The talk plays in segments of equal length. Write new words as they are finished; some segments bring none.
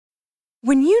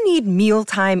When you need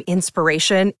mealtime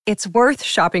inspiration, it's worth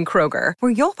shopping Kroger,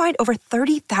 where you'll find over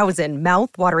 30,000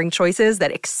 mouth-watering choices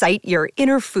that excite your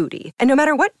inner foodie. And no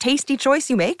matter what tasty choice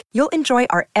you make, you'll enjoy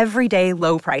our everyday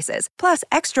low prices, plus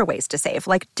extra ways to save,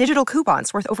 like digital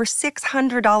coupons worth over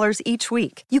 $600 each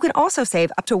week. You can also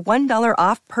save up to $1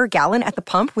 off per gallon at the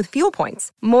pump with fuel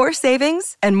points. More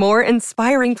savings and more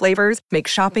inspiring flavors make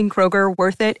shopping Kroger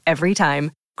worth it every time.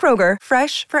 Kroger,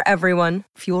 fresh for everyone.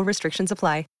 Fuel restrictions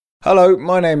apply. Hello,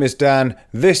 my name is Dan.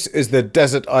 This is the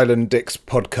Desert Island Dicks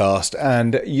podcast,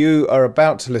 and you are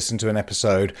about to listen to an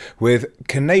episode with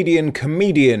Canadian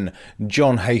comedian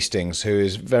John Hastings, who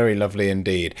is very lovely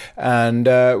indeed. And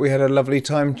we had a lovely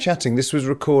time chatting. This was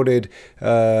recorded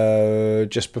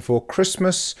just before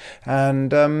Christmas, and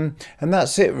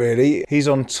that's it really. He's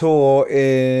on tour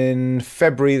in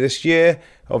February this year.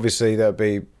 Obviously, that'd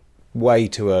be way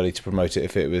too early to promote it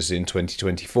if it was in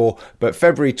 2024, but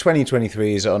February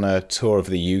 2023 is on a tour of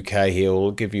the UK.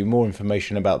 He'll give you more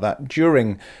information about that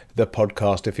during the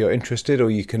podcast if you're interested,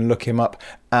 or you can look him up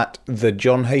at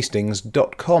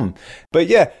thejohnhastings.com. But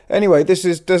yeah, anyway, this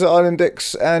is Desert Island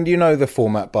Dicks, and you know the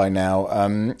format by now.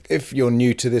 If you're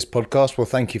new to this podcast, well,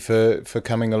 thank you for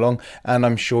coming along, and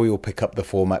I'm sure you'll pick up the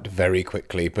format very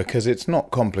quickly because it's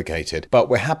not complicated. But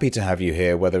we're happy to have you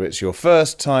here, whether it's your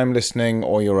first time listening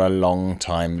or you're a long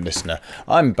time listener.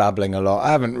 I'm babbling a lot.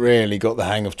 I haven't really got the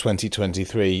hang of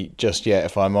 2023 just yet,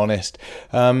 if I'm honest.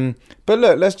 But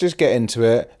look, let's just get into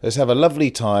it. Let's have a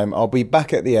lovely time. I'll be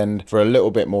back at the end for a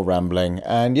little bit more rambling.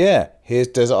 And yeah, here's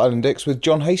Desert Island Dicks with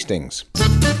John Hastings.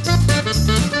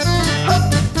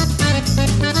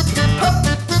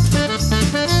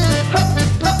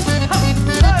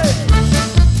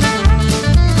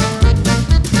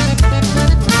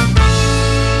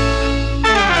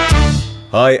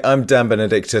 Hi, I'm Dan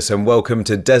Benedictus and welcome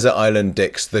to Desert Island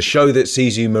Dicks, the show that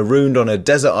sees you marooned on a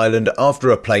desert island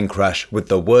after a plane crash with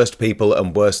the worst people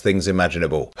and worst things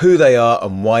imaginable. Who they are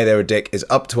and why they're a dick is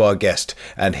up to our guest,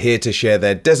 and here to share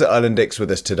their Desert Island Dicks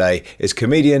with us today is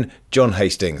comedian John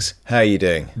Hastings. How are you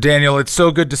doing? Daniel, it's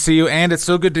so good to see you, and it's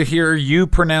so good to hear you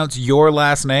pronounce your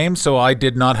last name, so I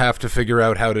did not have to figure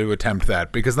out how to attempt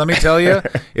that, because let me tell you,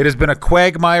 it has been a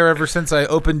quagmire ever since I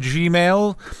opened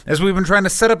Gmail, as we've been trying to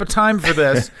set up a time for this.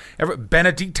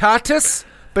 Benedictatus?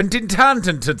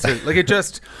 Benedictantus. Like, it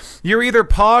just, you're either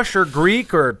posh or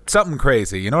Greek or something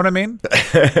crazy. You know what I mean?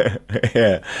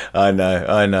 Yeah, I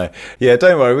know. Yeah,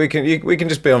 don't worry. We can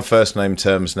just be on first name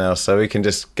terms now, so we can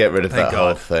just get rid of that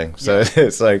whole thing. So yeah.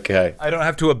 It's okay. I don't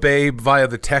have to obey via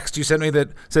the text you sent me that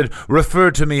said, refer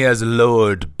to me as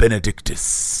Lord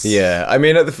Benedictus. Yeah, I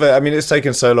mean, it's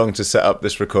taken so long to set up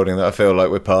this recording that I feel like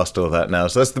we're past all that now.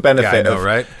 So that's the benefit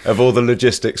of all the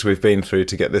logistics we've been through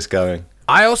to get this going.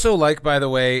 I also like, by the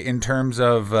way, in terms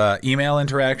of email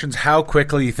interactions, how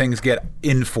quickly things get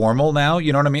informal now.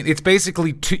 You know what I mean? It's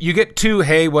basically you get two,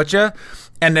 hey, whatcha?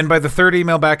 And then by the third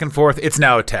email back and forth, it's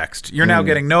now a text. You're now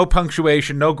getting no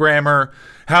punctuation, no grammar.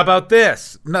 How about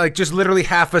this? No, like just literally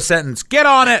half a sentence. Get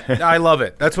on it. I love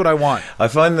it. That's what I want. I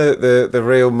find the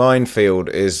real minefield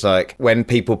is like when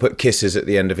people put kisses at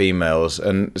the end of emails,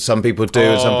 and some people do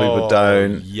and some people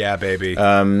don't. Yeah, baby.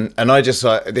 And I just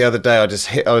the other day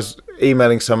I was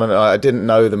emailing someone, I didn't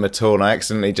know them at all, and I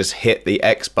accidentally just hit the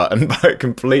X button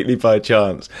completely by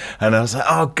chance, and I was like,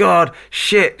 oh god,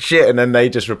 shit, and then they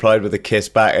just replied with a kiss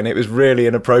back, and it was really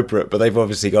inappropriate, but they've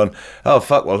obviously gone, oh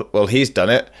fuck, well he's done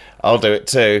it, I'll do it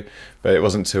too. But it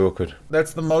wasn't too awkward.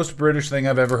 That's the most British thing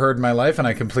I've ever heard in my life, and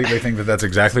I completely think that that's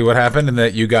exactly what happened, and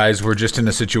that you guys were just in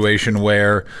a situation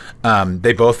where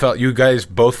you guys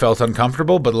both felt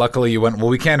uncomfortable, but luckily you went, well,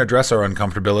 we can't address our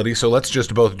uncomfortability, so let's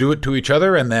just both do it to each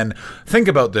other and then think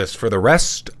about this for the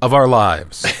rest of our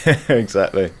lives.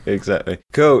 Exactly.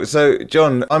 Cool. So,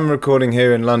 John, I'm recording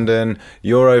here in London.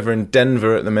 You're over in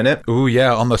Denver at the minute. Ooh,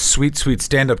 yeah, on the sweet, sweet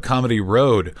stand-up comedy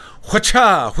road.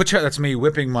 Whacha! That's me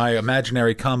whipping my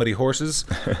imaginary comedy horses.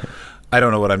 I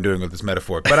don't know what I'm doing with this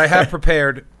metaphor, but I have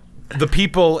prepared the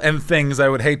people and things I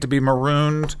would hate to be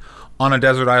marooned on a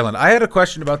desert island. I had a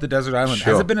question about the desert island.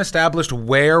 Sure. Has it been established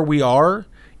where we are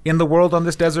in the world on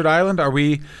this desert island? Are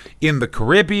we in the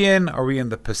Caribbean? Are we in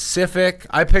the Pacific?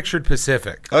 I pictured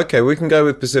Pacific. Okay, we can go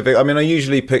with Pacific. I mean, I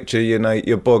usually picture,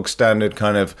 your bog standard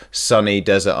kind of sunny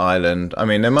desert island. I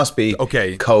mean, there must be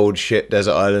cold shit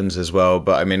desert islands as well,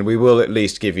 but I mean, we will at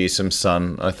least give you some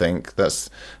sun, I think. That's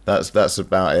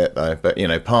about it, though.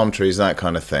 But, palm trees, that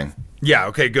kind of thing. Yeah,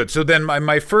 okay, good. So then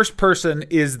my first person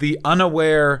is the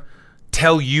unaware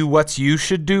tell you what you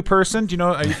should do person.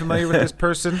 Are you familiar with this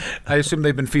person? I assume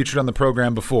they've been featured on the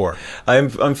program before. I'm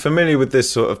familiar with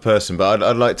this sort of person, but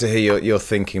I'd like to hear your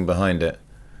thinking behind it.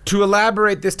 To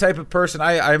elaborate, this type of person,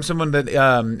 I am someone that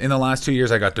in the last 2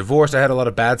 years I got divorced. I had a lot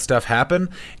of bad stuff happen,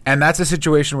 and that's a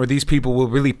situation where these people will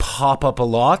really pop up a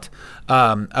lot.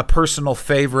 A personal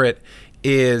favorite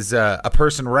is a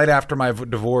person right after my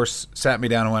divorce sat me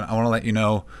down and went, I want to let you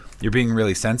know you're being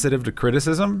really sensitive to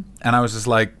criticism. And I was just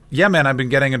like, yeah, man, I've been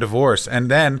getting a divorce. And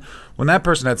then when that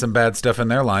person had some bad stuff in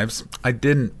their lives, I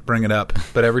didn't bring it up,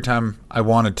 but every time I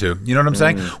wanted to. You know what I'm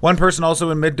saying? One person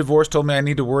also in mid-divorce told me I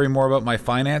need to worry more about my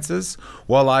finances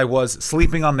while I was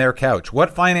sleeping on their couch.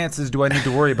 What finances do I need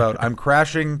to worry about? I'm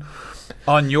crashing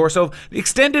on your... So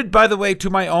extended, by the way, to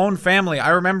my own family. I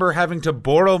remember having to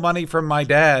borrow money from my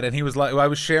dad, and he was like, I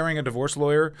was sharing a divorce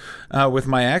lawyer with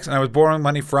my ex, and I was borrowing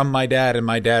money from my dad, and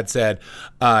my dad said,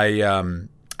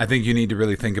 I think you need to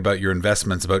really think about your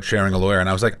investments about sharing a lawyer. And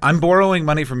I was like, I'm borrowing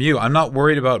money from you. I'm not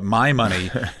worried about my money.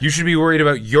 You should be worried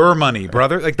about your money,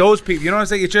 brother. Like those people, you know what I'm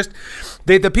saying? It's just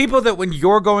the people that when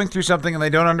you're going through something and they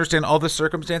don't understand all the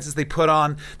circumstances, they put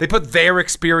their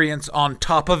experience on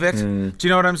top of it. Do you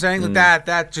know what I'm saying? Like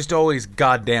that just always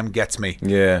goddamn gets me.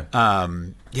 Yeah.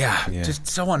 Just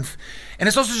so and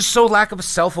it's also just so lack of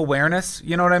self-awareness.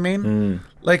 You know what I mean?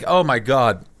 Like, oh my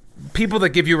God. People that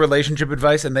give you relationship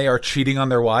advice and they are cheating on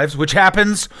their wives, which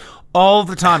happens all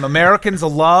the time. Americans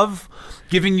love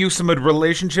giving you some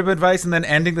relationship advice and then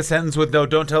ending the sentence with, no,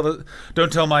 don't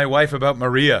tell my wife about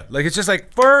Maria. Like, it's just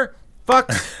like, for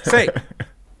fuck's sake.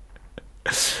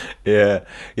 Yeah.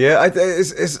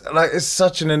 It's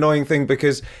such an annoying thing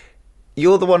because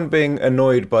you're the one being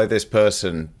annoyed by this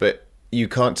person, but you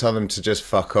can't tell them to just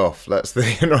fuck off. That's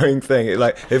the annoying thing.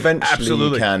 Like, eventually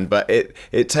Absolutely. you can, but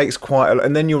it takes quite a lot.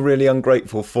 And then you're really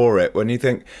ungrateful for it when you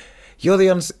think, you're the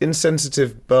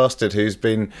insensitive bastard who's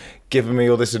been giving me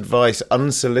all this advice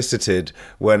unsolicited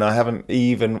when I haven't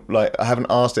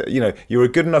asked it. You know, you're a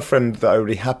good enough friend that I would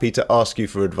be happy to ask you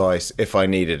for advice if I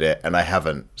needed it, and I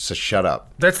haven't. So shut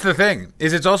up. That's the thing.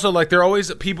 It's also like there are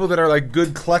always people that are like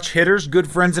good clutch hitters, good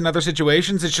friends in other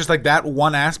situations. It's just like that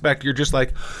one aspect. You're just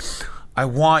like, I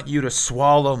want you to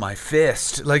swallow my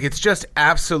fist. Like, it's just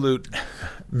absolute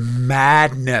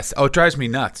madness. Oh, it drives me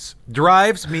nuts.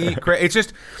 Drives me crazy.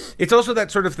 It's also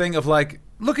that sort of thing of like,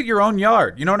 look at your own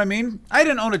yard. You know what I mean? I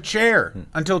didn't own a chair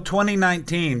until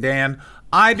 2019, Dan.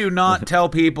 I do not tell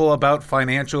people about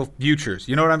financial futures.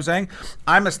 You know what I'm saying?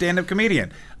 I'm a stand-up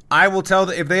comedian. I will tell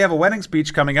if they have a wedding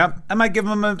speech coming up, I might give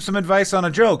them some advice on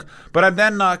a joke, but I'm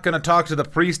then not going to talk to the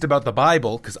priest about the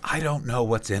Bible because I don't know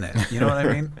what's in it. You know what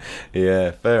I mean?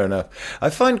 Yeah, fair enough. I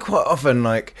find quite often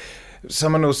like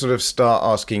someone will sort of start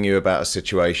asking you about a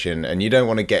situation and you don't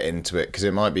want to get into it because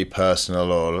it might be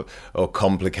personal or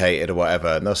complicated or whatever,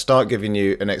 and they'll start giving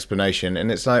you an explanation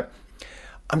and it's like,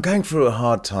 I'm going through a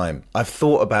hard time. I've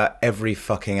thought about every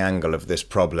fucking angle of this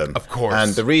problem. Of course.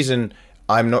 And the reason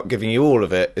I'm not giving you all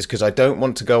of it is because I don't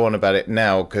want to go on about it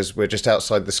now because we're just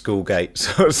outside the school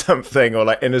gates or something, or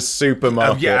like in a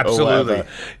supermarket or whatever,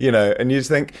 you know, and you just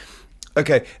think,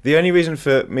 okay, the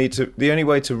only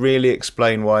way to really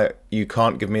explain why you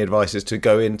can't give me advice is to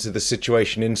go into the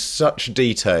situation in such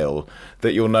detail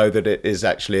that you'll know that it is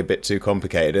actually a bit too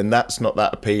complicated, and that's not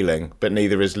that appealing, but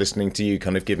neither is listening to you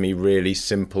kind of give me really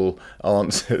simple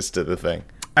answers to the thing.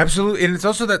 Absolutely. And it's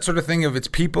also that sort of thing of it's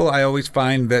people, I always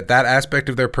find that aspect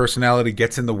of their personality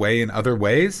gets in the way in other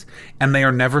ways, and they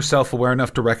are never self-aware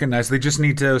enough to recognize. They just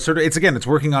need to sort of, it's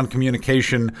working on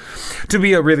communication to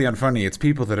be really unfunny. It's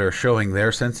people that are showing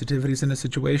their sensitivities in a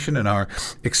situation and are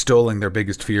extolling their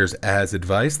biggest fears as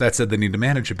advice. That said, they need to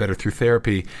manage it better through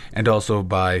therapy and also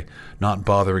by not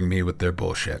bothering me with their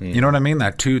bullshit. You know what I mean?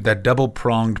 That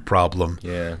double-pronged problem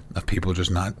of people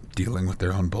just not dealing with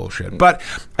their own bullshit. But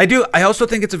I also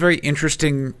think it's a very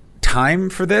interesting time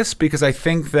for this because I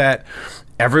think that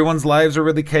everyone's lives are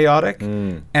really chaotic,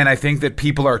 and I think that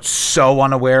people are so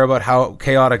unaware about how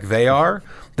chaotic they are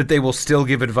that they will still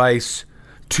give advice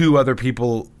to other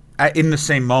people in the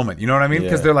same moment. You know what I mean?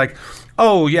 Because they're like,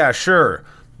 oh yeah, sure,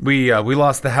 we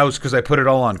lost the house because I put it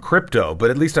all on crypto,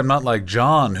 but at least I'm not like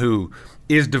John who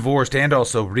is divorced and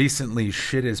also recently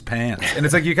shit his pants. And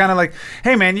it's like, you kind of like,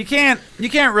 hey man, you can't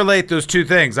relate those two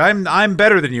things. I'm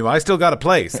better than you. I still got a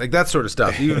place. Like that sort of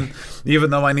stuff. Even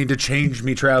though I need to change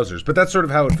me trousers. But that's sort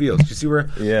of how it feels. You see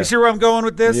where I'm going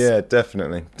with this? Yeah,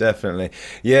 definitely.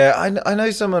 Yeah, I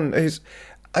know someone who's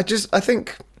I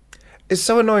think it's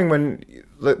so annoying when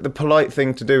the polite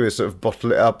thing to do is sort of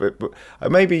bottle it up.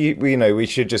 Maybe we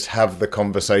should just have the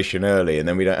conversation early and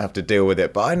then we don't have to deal with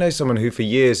it. But I know someone who for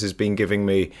years has been giving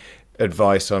me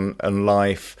advice on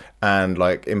life and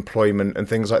like employment and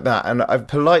things like that, and I've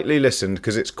politely listened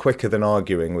because it's quicker than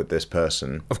arguing with this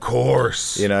person. Of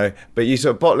course. But you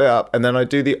sort of bottle it up and then I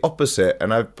do the opposite,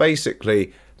 and I've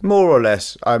basically more or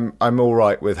less, I'm all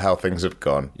right with how things have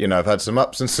gone. You know, I've had some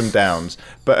ups and some downs,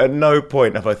 but at no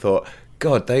point have I thought,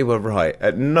 God, they were right.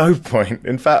 At no point.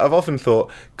 In fact, I've often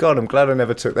thought, God, I'm glad I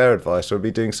never took their advice, or I'd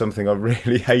be doing something I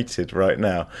really hated right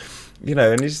now. You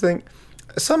know, and you just think,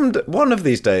 one of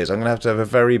these days I'm going to have a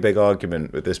very big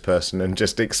argument with this person and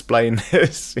just explain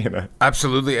this, you know.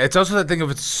 Absolutely. It's also that thing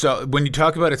of when you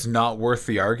talk about it's not worth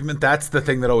the argument, that's the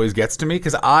thing that always gets to me,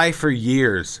 because I, for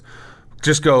years,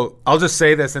 just go, I'll just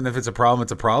say this, and if it's a problem,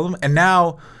 it's a problem. And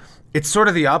now it's sort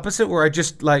of the opposite, where I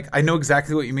just, like, I know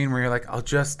exactly what you mean, where you're like, I'll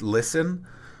just listen.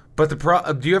 But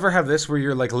do you ever have this where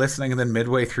you're, like, listening and then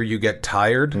midway through you get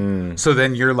tired? So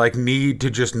then your, like, need to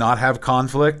just not have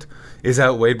conflict is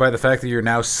outweighed by the fact that you're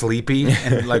now sleepy.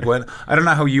 And, like, I don't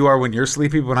know how you are when you're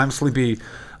sleepy, but when I'm sleepy,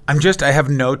 I have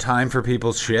no time for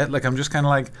people's shit. Like, I'm just kind of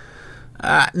like,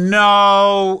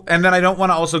 no. And then I don't want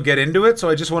to also get into it, so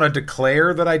I just want to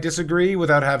declare that I disagree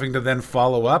without having to then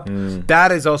follow up.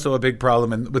 That is also a big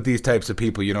problem with these types of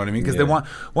people, you know what I mean? Because they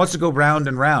wants to go round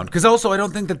and round. Because also I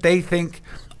don't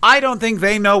think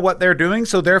they know what they're doing,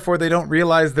 so therefore they don't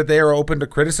realize that they are open to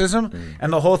criticism,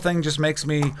 and the whole thing just makes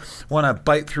me want to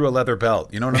bite through a leather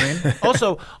belt, you know what I mean?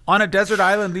 Also, on a desert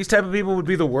island, these type of people would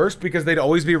be the worst, because they'd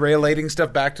always be relating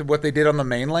stuff back to what they did on the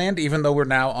mainland, even though we're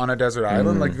now on a desert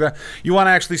island. Like you want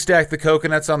to actually stack the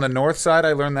coconuts on the north side.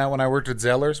 I learned that when I worked at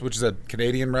Zellers, which is a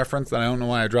Canadian reference, and I don't know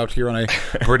why I dropped here on a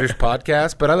British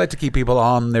podcast, but I like to keep people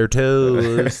on their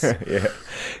toes.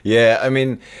 Yeah, I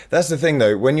mean, that's the thing,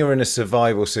 though. When you're in a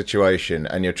survival situation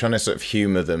and you're trying to sort of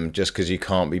humour them just because you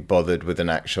can't be bothered with an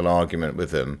actual argument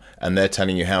with them, and they're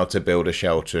telling you how to build a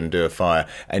shelter and do a fire,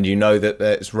 and you know that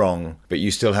it's wrong, but you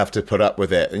still have to put up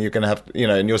with it, and you're going to have, you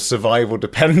know, and your survival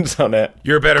depends on it.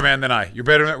 You're a better man than I. You're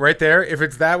better right there. If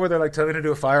it's that where they're like telling me to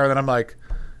do a fire, then I'm like,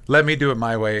 let me do it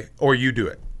my way, or you do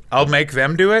it. I'll make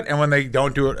them do it, and when they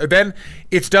don't do it, then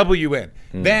it's double you in.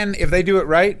 Then if they do it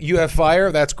right, you have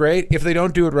fire, that's great. If they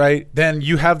don't do it right, then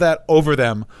you have that over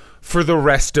them for the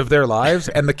rest of their lives.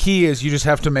 And the key is you just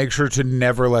have to make sure to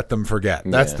never let them forget.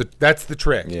 That's the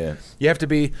trick. Yeah. You have to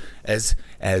be as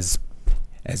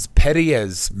petty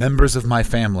as members of my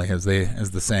family, as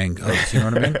the saying goes. You know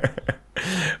what I mean?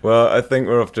 Well, I think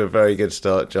we're off to a very good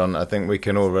start, John. I think we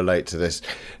can all relate to this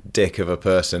dick of a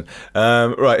person.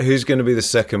 Right, who's going to be the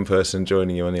second person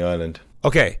joining you on the island?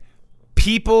 Okay,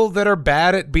 people that are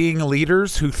bad at being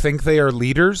leaders, who think they are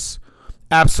leaders,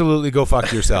 absolutely go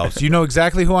fuck yourselves. You know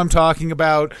exactly who I'm talking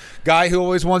about. Guy who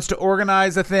always wants to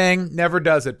organize a thing, never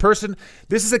does it. Person,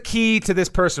 this is a key to this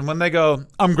person. When they go,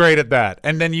 I'm great at that.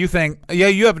 And then you think, yeah,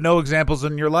 you have no examples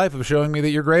in your life of showing me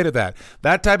that you're great at that.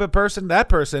 That type of person,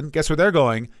 guess where they're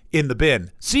going? In the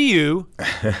bin. See you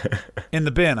in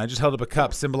the bin. I just held up a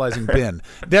cup symbolizing bin.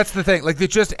 That's the thing. Like,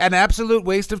 it's just an absolute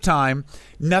waste of time.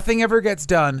 Nothing ever gets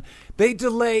done. They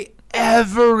delay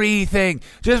everything.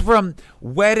 Just from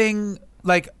wedding.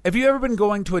 Like, have you ever been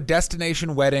going to a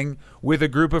destination wedding with a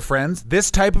group of friends? This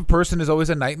type of person is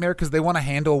always a nightmare, because they want to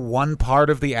handle one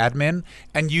part of the admin,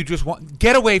 and you just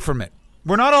get away from it.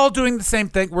 We're not all doing the same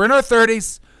thing. We're in our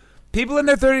 30s. People in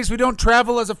their 30s, we don't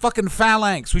travel as a fucking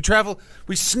phalanx.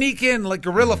 We sneak in like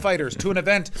guerrilla fighters to an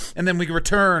event, and then we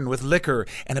return with liquor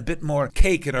and a bit more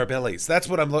cake in our bellies. That's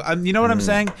what you know what I'm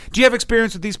saying? Do you have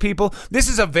experience with these people? This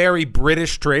is a very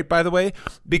British trait, by the way,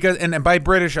 because, and by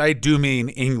British, I do mean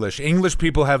English. English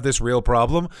people have this real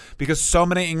problem, because so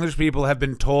many English people have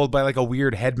been told by like a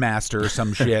weird headmaster or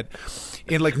some shit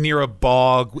in like near a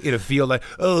bog in a field, like,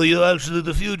 oh, you're actually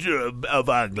the future of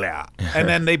Anglia. And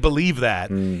then they believe that.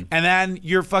 And then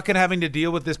you're fucking having to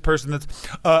deal with this person that's,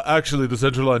 actually the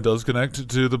central line does connect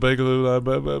to the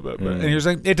Bakerloo line. And you're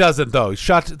saying, it doesn't though.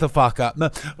 Shut the fuck up.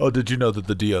 No. Oh, did you know that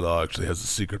the DLR actually has a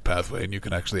secret pathway and you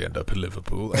can actually end up in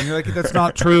Liverpool? And you're like, that's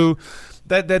not true.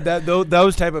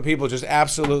 Those type of people just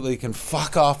absolutely can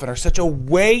fuck off and are such a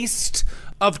waste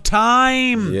of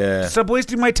time. Yeah. Stop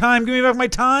wasting my time. Give me back my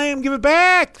time. Give it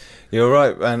back. You're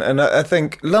right, man. And I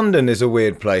think London is a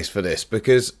weird place for this,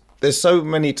 because there's so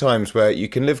many times where you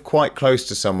can live quite close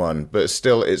to someone, but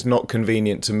still it's not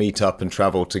convenient to meet up and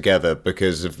travel together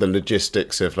because of the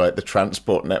logistics of like the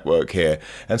transport network here.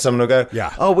 And someone will go,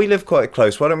 yeah, oh, we live quite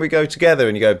close. Why don't we go together?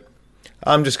 And you go,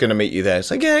 I'm just going to meet you there.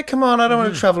 It's like, yeah, come on. I don't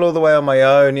want to travel all the way on my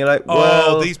own. You're like,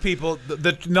 well, these people,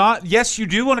 yes, you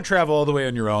do want to travel all the way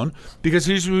on your own, because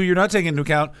here's who you're not taking into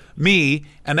account: me,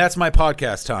 and that's my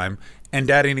podcast time, and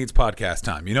Daddy needs podcast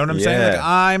time. You know what I'm saying? Like,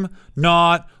 I'm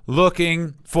not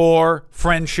looking for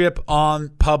friendship on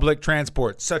public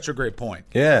transport. Such a great point.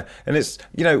 Yeah, and it's,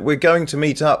 you know, we're going to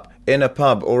meet up in a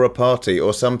pub or a party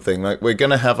or something. Like, we're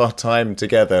going to have our time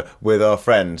together with our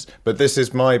friends. But this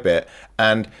is my bit,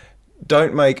 and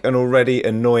don't make an already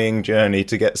annoying journey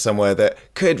to get somewhere that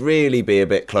could really be a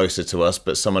bit closer to us,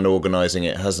 but someone organising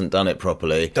it hasn't done it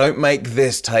properly. Don't make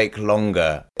this take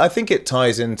longer. I think it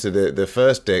ties into the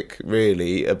first Dick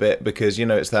really a bit because, you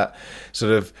know, it's that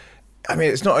sort of, I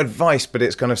mean, it's not advice, but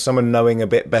it's kind of someone knowing a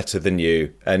bit better than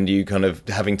you and you kind of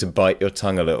having to bite your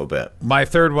tongue a little bit. My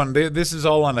third one, this is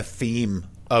all on a theme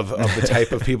of the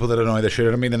type of people that annoy the shit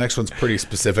out of me. The next one's pretty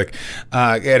specific,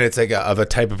 and it's like of a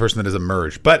type of person that has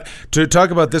emerged. But to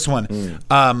talk about this one,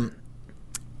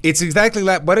 it's exactly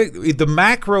that. The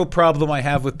macro problem I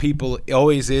have with people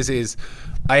always is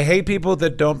I hate people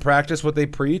that don't practice what they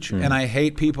preach, and I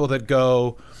hate people that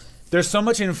go, there's so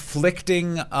much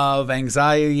inflicting of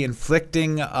anxiety,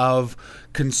 inflicting of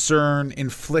concern,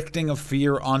 inflicting of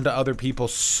fear onto other people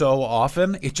so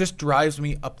often. It just drives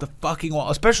me up the fucking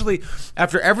wall, especially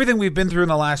after everything we've been through in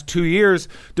the last 2 years.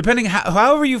 Depending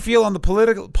however you feel on the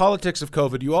politics of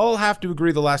COVID, you all have to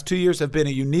agree the last 2 years have been a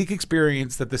unique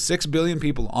experience that the 6 billion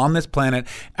people on this planet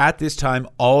at this time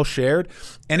all shared.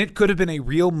 And it could have been a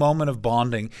real moment of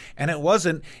bonding. And it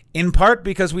wasn't, in part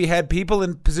because we had people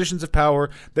in positions of power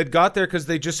that got there because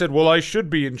they just said, well, I should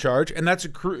be in charge. And that's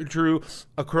true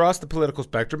across the political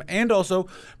spectrum. And also,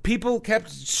 people kept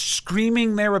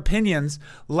screaming their opinions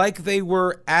like they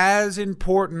were as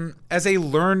important as a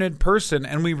learned person.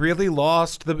 And we really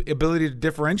lost the ability to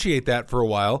differentiate that for a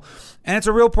while. And it's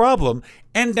a real problem.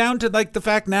 And down to like the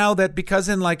fact now that because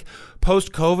in like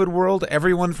post-COVID world,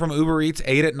 everyone from Uber Eats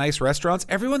ate at nice restaurants,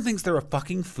 everyone thinks they're a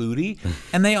fucking foodie,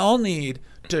 and they all need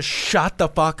to shut the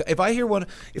fuck. If I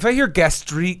hear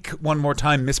gastrique one more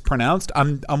time mispronounced,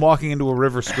 I'm walking into a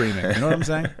river screaming. You know what I'm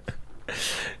saying?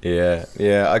 Yeah.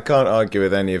 I can't argue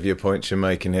with any of your points you're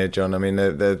making here, John. I mean,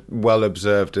 they're well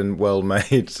observed and well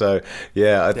made. So,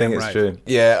 yeah, I think it's true.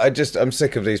 Yeah, I'm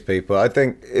sick of these people. I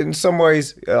think in some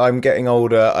ways I'm getting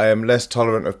older. I am less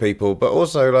tolerant of people, but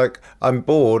also like I'm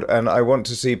bored and I want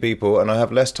to see people and I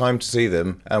have less time to see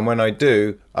them. And when I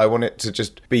do, I want it to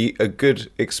just be a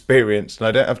good experience and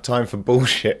I don't have time for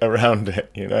bullshit around it,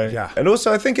 you know? Yeah. And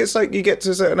also I think it's like you get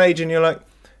to a certain age and you're like,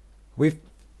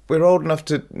 we're old enough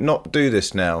to not do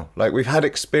this now. Like, we've had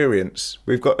experience.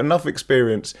 We've got enough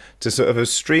experience to sort of have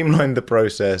streamlined the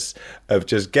process of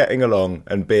just getting along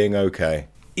and being okay.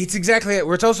 It's exactly it.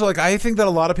 Where it's also like, I think that a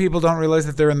lot of people don't realize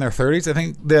that they're in their 30s. I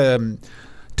think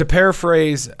to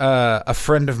paraphrase a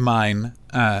friend of mine,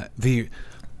 I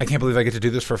can't believe I get to do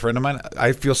this for a friend of mine.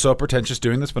 I feel so pretentious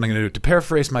doing this, but I'm going to do it. To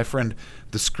paraphrase my friend,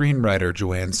 the screenwriter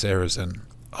Joanne Sarrazin.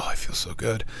 Oh, I feel so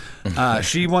good.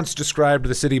 She once described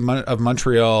the city of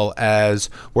Montreal as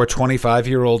where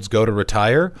 25-year-olds go to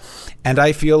retire. And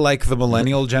I feel like the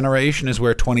millennial generation is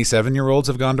where 27-year-olds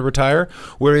have gone to retire,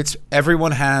 where it's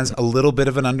everyone has a little bit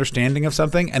of an understanding of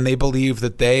something and they believe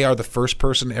that they are the first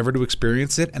person ever to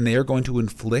experience it and they are going to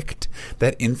inflict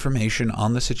that information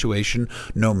on the situation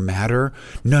no matter.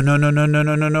 No.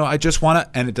 I just want to,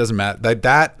 and it doesn't matter.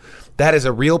 That is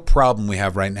a real problem we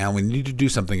have right now. We need to do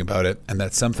something about it. And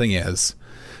that something is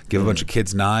give a bunch of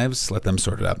kids knives, let them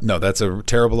sort it out. No, that's a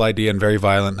terrible idea and very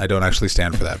violent. I don't actually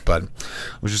stand for that. But I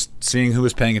was just seeing who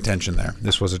was paying attention there.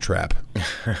 This was a trap.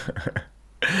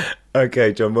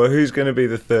 Okay, John. Well, who's going to be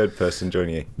the third person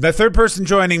joining you? The third person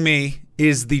joining me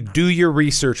is the do your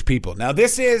research people. Now,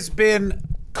 this has been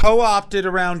co-opted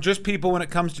around just people when it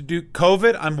comes to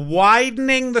COVID. I'm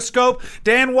widening the scope.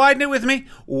 Dan, widen it with me.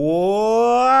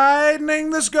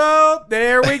 Widening the scope.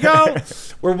 There we go.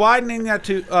 We're widening that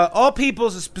to all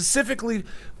peoples, specifically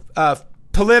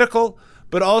political,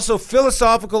 but also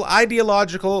philosophical,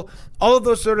 ideological, all of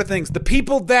those sort of things. The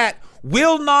people that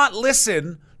will not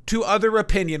listen to other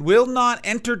opinion, will not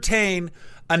entertain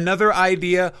another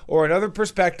idea or another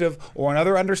perspective or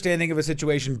another understanding of a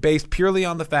situation based purely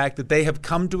on the fact that they have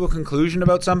come to a conclusion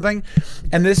about something.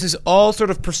 And this is all sort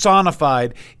of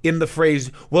personified in the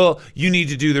phrase, well, you need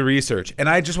to do the research. And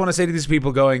I just want to say to these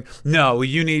people going, no,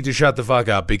 you need to shut the fuck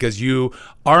up because you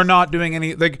are not doing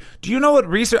any, like, do you know what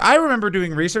research? I remember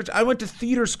doing research. I went to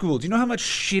theater school. Do you know how much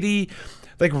shitty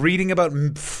like reading about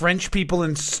French people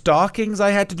in stockings I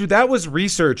had to do? That was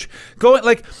research. Going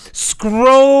like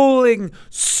scrolling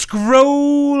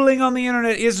on the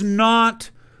internet is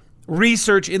not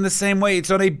research in the same way.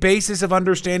 It's on a basis of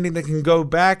understanding that can go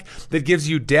back, that gives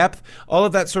you depth, all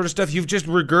of that sort of stuff. You've just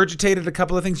regurgitated a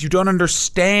couple of things. You don't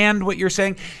understand what you're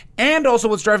saying. And also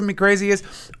what's driving me crazy is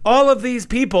all of these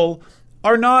people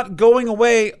are not going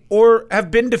away or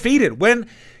have been defeated. When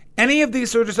any of these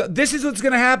sort of stuff, this is what's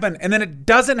going to happen, and then it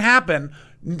doesn't happen.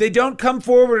 They don't come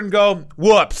forward and go,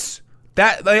 whoops.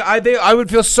 That I would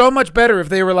feel so much better if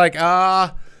they were like,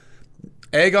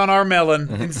 egg on our melon.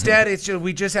 Instead, it's just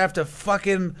we just have to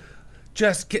fucking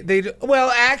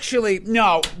Well, actually,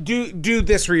 no. Do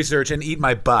this research and eat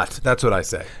my butt. That's what I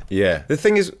say. Yeah. The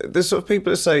thing is, there's sort of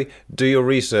people that say, do your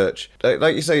research.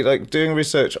 Like you say, like doing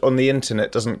research on the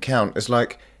internet doesn't count. It's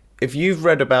like, if you've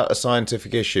read about a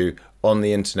scientific issue on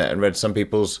the internet and read some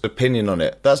people's opinion on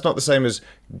it, that's not the same as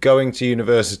going to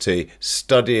university,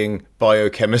 studying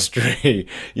biochemistry,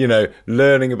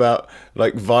 learning about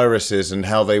like viruses and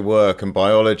how they work and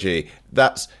biology.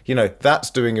 That's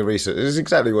doing your research. It's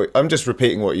exactly what I'm just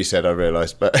repeating what you said, I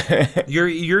realized, but you're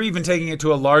even taking it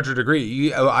to a larger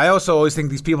degree. I also always think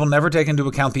these people never take into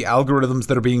account the algorithms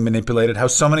that are being manipulated, how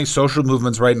so many social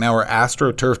movements right now are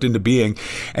astroturfed into being.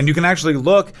 And you can actually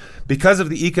look, because of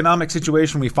the economic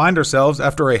situation we find ourselves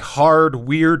after a hard,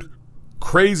 weird,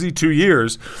 crazy 2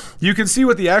 years, you can see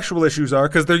what the actual issues are,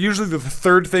 because they're usually the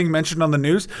third thing mentioned on the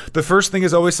news. The first thing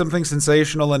is always something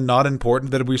sensational and not important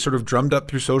that we sort of drummed up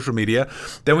through social media.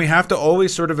 Then we have to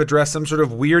always sort of address some sort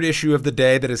of weird issue of the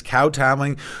day that is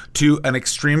kowtowing to an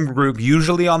extreme group,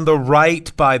 usually on the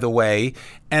right, by the way.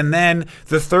 And then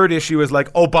the third issue is like,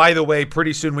 oh, by the way,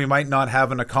 pretty soon we might not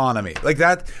have an economy. Like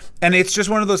that. And it's just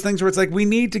one of those things where it's like, we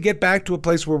need to get back to a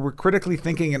place where we're critically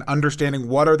thinking and understanding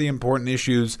what are the important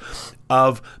issues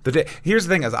of the day. Here's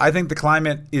the thing is, I think the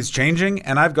climate is changing,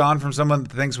 and I've gone from someone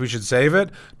that thinks we should save it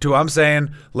to I'm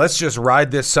saying, let's just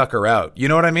ride this sucker out. You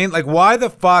know what I mean? Like, why the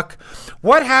fuck?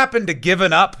 What happened to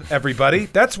giving up, everybody?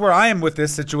 That's where I am with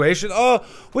this situation. Oh,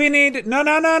 we need, no.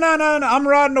 I'm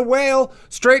riding a whale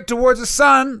straight towards the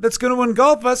sun that's going to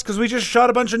engulf us because we just shot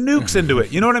a bunch of nukes into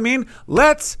it. You know what I mean?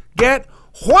 Let's get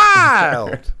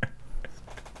wild.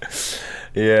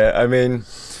 Yeah, I mean,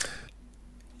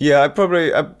 I don't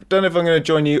know if I'm going to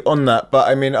join you on that, but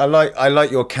I mean, I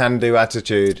like your can-do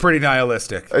attitude. It's pretty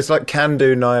nihilistic. It's like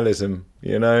can-do nihilism,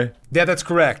 Yeah, that's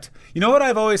correct. You know what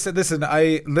I've always said? Listen,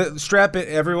 strap it,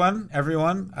 everyone.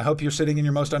 I hope you're sitting in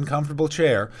your most uncomfortable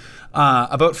chair.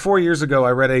 About 4 years ago, I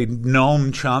read a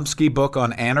Noam Chomsky book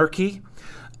on anarchy.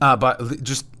 But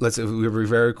just we'll be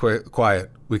very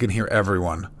quiet. We can hear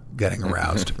everyone getting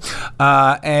aroused.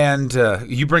 And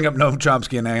you bring up Noam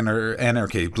Chomsky and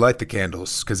anarchy, light the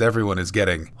candles, because everyone is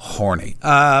getting horny.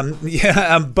 And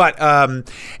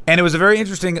it was a very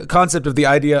interesting concept of the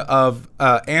idea of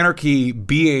anarchy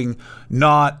being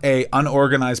not a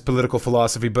unorganized political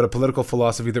philosophy, but a political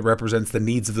philosophy that represents the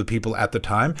needs of the people at the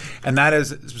time. And that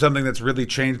is something that's really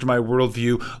changed my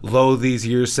worldview these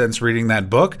years since reading that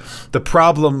book. The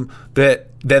problem that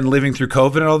then living through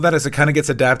COVID and all that is it kind of gets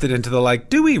adapted into the like,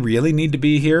 do we really need to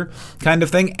be here kind of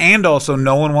thing? And also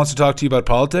no one wants to talk to you about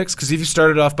politics, because if you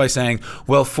started off by saying,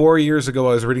 well, 4 years ago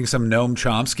I was reading some Noam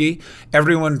Chomsky,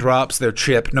 everyone drops their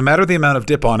chip, no matter the amount of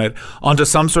dip on it, onto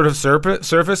some sort of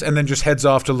surface and then just heads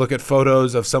off to look at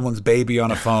photos of someone's baby on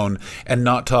a phone and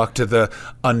not talk to the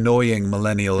annoying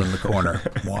millennial in the corner.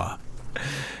 Moi.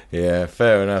 Yeah,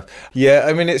 fair enough. Yeah,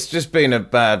 I mean, it's just been a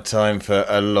bad time for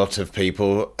a lot of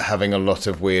people having a lot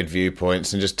of weird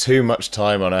viewpoints and just too much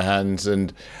time on our hands.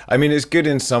 And I mean, it's good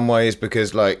in some ways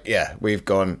because, like, yeah, we've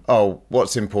gone, oh,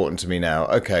 what's important to me now?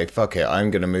 Okay, fuck it. I'm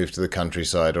going to move to the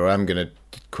countryside, or I'm going to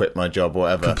quit my job, or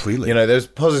whatever. Completely. There's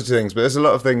positive things, but there's a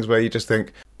lot of things where you just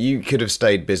think you could have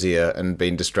stayed busier and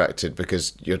been distracted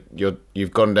because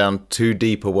you've gone down too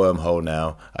deep a wormhole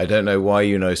now. I don't know why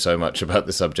you know so much about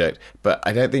the subject, but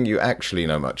I don't think you actually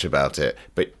know much about it.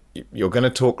 But you're going to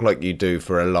talk like you do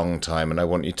for a long time, and I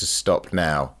want you to stop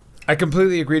now. I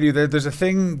completely agree with you. There's a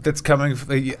thing that's coming.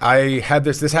 I had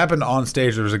this happened on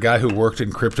stage. There was a guy who worked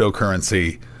in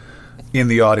cryptocurrency in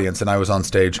the audience, and I was on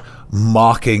stage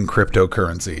mocking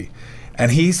cryptocurrency.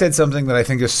 And he said something that I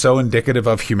think is so indicative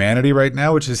of humanity right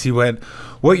now, which is he went,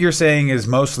 what you're saying is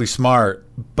mostly smart,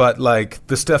 but like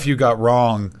the stuff you got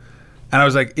wrong. And I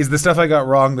was like, is the stuff I got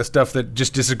wrong the stuff that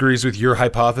just disagrees with your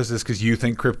hypothesis because you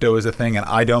think crypto is a thing and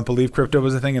I don't believe crypto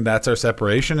is a thing, and that's our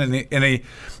separation? And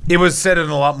it was said in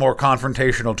a lot more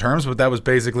confrontational terms, but that was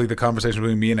basically the conversation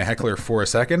between me and a heckler for a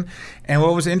second. And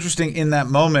what was interesting in that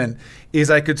moment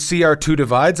is I could see our two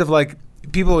divides of like,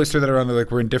 people always throw that around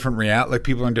like we're in different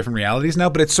people are in different realities now,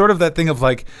 but it's sort of that thing of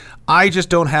like, I just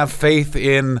don't have faith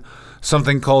in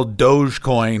something called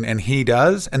Dogecoin and he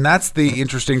does, and that's the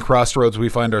interesting crossroads we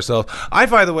find ourselves. I,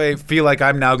 by the way, feel like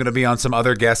I'm now going to be on some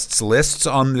other guests' lists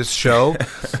on this show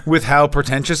with how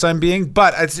pretentious I'm being,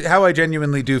 but it's how I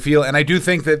genuinely do feel, and I do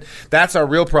think that that's our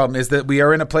real problem, is that we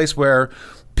are in a place where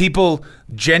people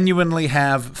genuinely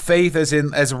have faith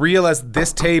as real as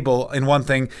this table in one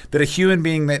thing that a human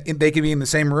being that they can be in the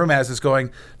same room as is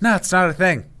going, no, it's not a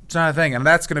thing. It's not a thing. And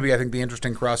that's going to be, I think, the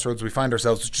interesting crossroads we find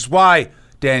ourselves, which is why,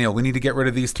 Daniel, we need to get rid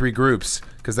of these three groups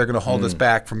because they're going to hold us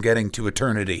back from getting to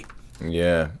eternity.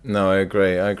 Yeah, no, I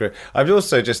agree. I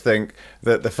also just think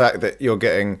that the fact that you're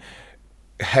getting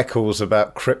heckles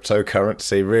about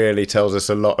cryptocurrency really tells us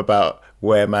a lot about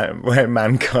where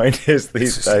mankind is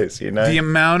these days, you know? The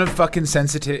amount of fucking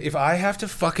sensitivity. If I have to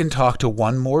fucking talk to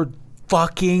one more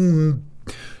fucking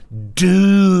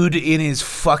dude in his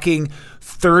fucking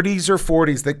 30s or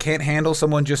 40s that can't handle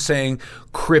someone just saying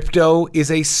crypto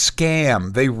is a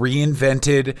scam. They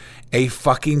reinvented a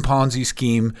fucking Ponzi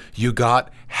scheme. You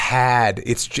got had.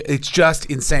 It's just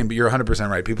insane. But you're 100%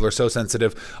 right. People are so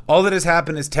sensitive. All that has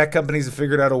happened is tech companies have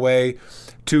figured out a way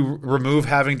to remove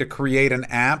having to create an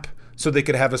app so they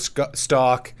could have a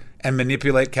stock and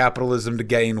manipulate capitalism to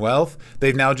gain wealth.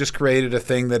 They've now just created a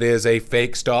thing that is a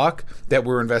fake stock that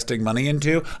we're investing money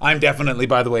into. I'm definitely,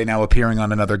 by the way, now appearing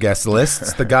on another guest list.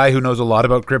 It's the guy who knows a lot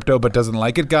about crypto but doesn't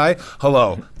like it guy.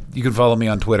 Hello. You can follow me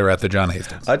on Twitter at the John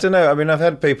Hastings. I don't know. I mean, I've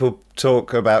had people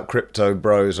talk about crypto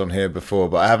bros on here before,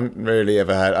 but I haven't really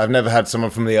I've never had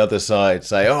someone from the other side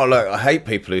say, "Oh, look, I hate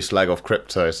people who slag off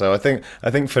crypto." So I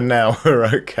think for now we're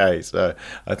okay. So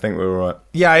I think we're all right.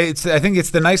 Yeah, I think it's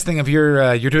the nice thing of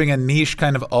you're doing a niche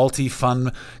kind of alty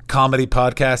fun comedy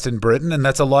podcast in Britain, and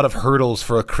that's a lot of hurdles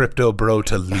for a crypto bro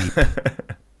to leap.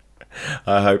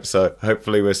 I hope so.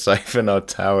 Hopefully we're safe in our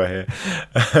tower here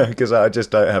because I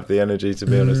just don't have the energy, to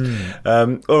be honest.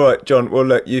 All right, John. Well,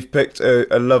 look, you've picked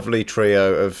a lovely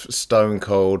trio of stone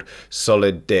cold,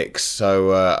 solid dicks.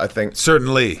 So I think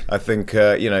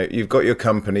you've got your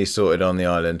company sorted on the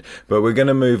island, but we're going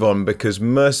to move on because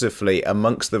mercifully,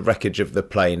 amongst the wreckage of the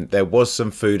plane, there was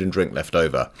some food and drink left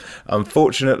over.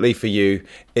 Unfortunately for you,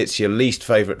 it's your least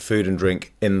favourite food and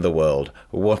drink in the world.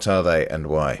 What are they and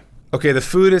why? Okay, the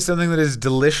food is something that is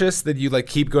delicious that you like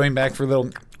keep going back for a little,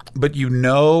 but you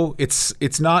know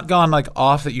it's not gone like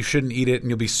off that you shouldn't eat it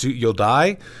and you'll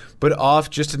die, but off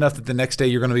just enough that the next day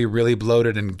you're going to be really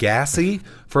bloated and gassy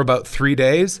for about 3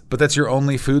 days. But that's your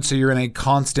only food, so you're in a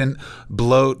constant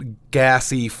bloat,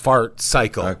 gassy fart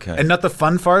cycle. Okay. And not the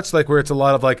fun farts, like where it's a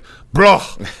lot of like, bro,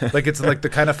 like it's like the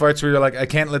kind of farts where you're like, I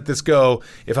can't let this go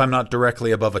if I'm not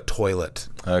directly above a toilet.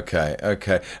 Okay.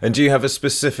 And do you have a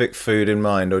specific food in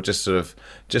mind, or just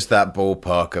that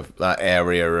ballpark of that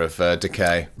area of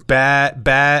decay? Bad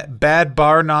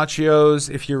bar nachos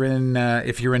if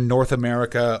you're in North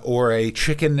America, or a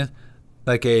chicken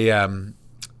like a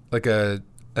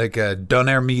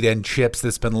doner meat and chips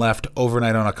that's been left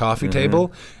overnight on a coffee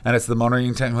table, and it's the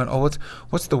morning time.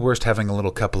 What's the worst? Having a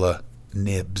little couple of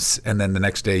nibs, and then the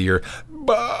next day you're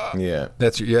bah!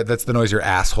 That's the noise your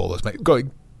asshole is making,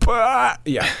 going bah!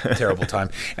 Yeah, terrible time.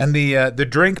 And the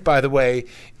drink, by the way,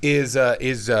 is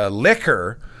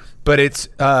liquor, but it's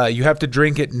you have to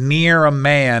drink it near a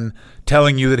man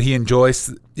telling you that he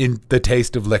enjoys in the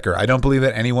taste of liquor. I don't believe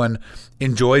that anyone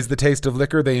enjoys the taste of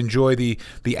liquor. They enjoy the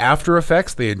after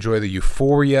effects. They enjoy the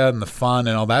euphoria and the fun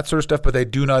and all that sort of stuff, but they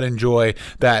do not enjoy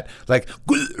that like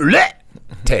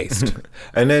taste.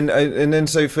 and then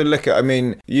so for liquor, I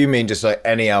mean, you mean just like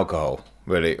any alcohol,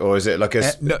 really, or is it like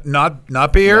a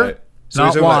not beer? Right. So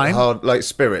not wine. Like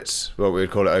spirits, what we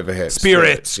would call it over here.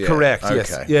 Spirits, yeah. Correct. Okay.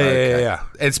 Yes. Yeah.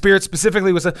 And spirits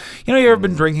specifically was you ever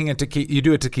been drinking a tequila? You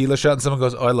do a tequila shot and someone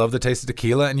goes, "Oh, I love the taste of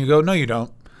tequila," and you go, "No, you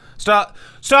don't. Stop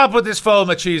with this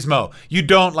faux machismo. You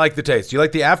don't like the taste. You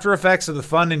like the after effects of the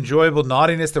fun, enjoyable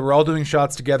naughtiness that we're all doing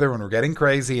shots together when we're getting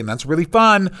crazy, and that's really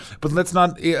fun. But let's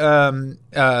not ignore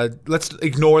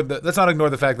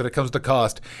the fact that it comes to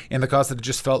cost, and the cost that it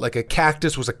just felt like a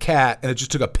cactus was a cat, and it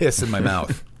just took a piss in my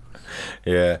mouth."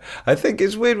 Yeah, I think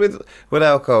it's weird with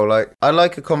alcohol. Like, I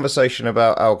like a conversation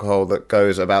about alcohol that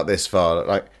goes about this far.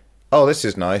 Like, oh, this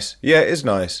is nice. Yeah, it is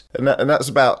nice, and that's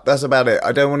about it.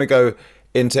 I don't want to go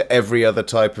into every other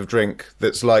type of drink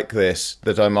that's like this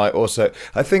that I might also.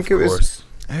 I think it was.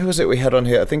 Who was it we had on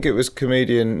here? I think it was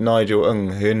comedian Nigel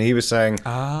Ng, and he was saying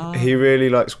he really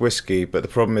likes whiskey, but the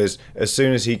problem is, as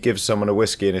soon as he gives someone a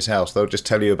whiskey in his house, they'll just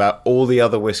tell you about all the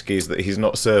other whiskies that he's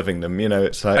not serving them. You know,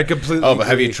 it's like, I completely but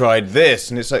have you tried this?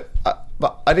 And it's like,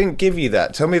 but I didn't give you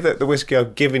that. Tell me that the whiskey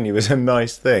I've given you is a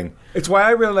nice thing. It's why I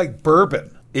really like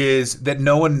bourbon, is that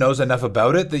no one knows enough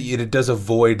about it that it does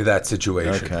avoid that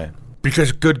situation. Okay.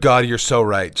 Because, good God, you're so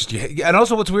right. And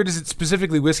also what's weird is it's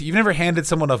specifically whiskey. You've never handed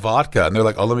someone a vodka, and they're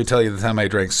like, "Oh, let me tell you the time I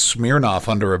drank Smirnoff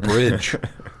under a bridge."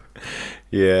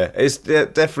 Yeah, it's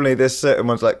definitely, there's certain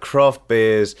ones like craft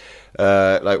beers,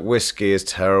 like whiskey is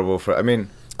terrible for, I mean...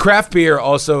 Craft beer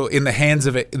also, in the hands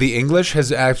of the English,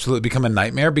 has absolutely become a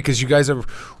nightmare because you guys have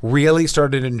really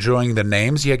started enjoying the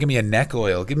names. Yeah, give me a neck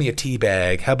oil. Give me a tea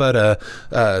bag. How about a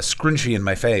scrunchie in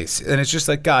my face? And it's just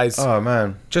like, guys. Oh,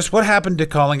 man. Just what happened to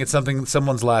calling it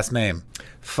someone's last name?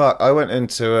 fuck, I went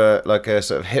into a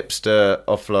sort of hipster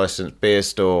off-license beer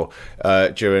store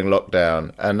during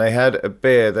lockdown, and they had a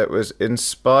beer that was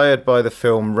inspired by the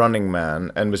film Running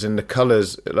Man and was in the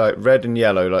colours like red and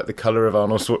yellow, like the colour of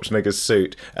Arnold Schwarzenegger's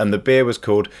suit, and the beer was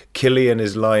called Killian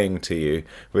is Lying to You,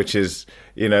 which is,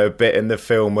 you know, a bit in the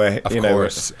film where, Of you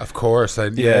course.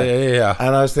 yeah.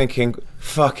 And I was thinking,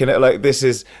 fucking it, like, this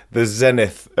is the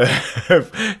zenith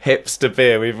of hipster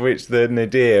beer. We've reached the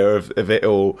nadir of it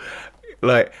all.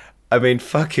 Like, I mean,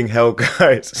 fucking hell,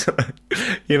 guys.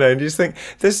 You know, and you just think,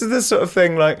 this is the sort of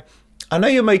thing, like, I know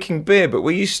you're making beer, but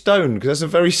were you stoned? Because that's a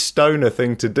very stoner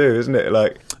thing to do, isn't it?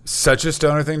 Like, such a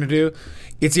stoner thing to do.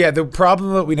 It's, the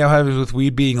problem that we now have with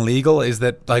weed being legal is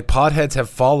that, like, potheads have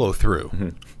follow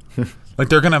through. Like,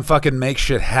 they're going to fucking make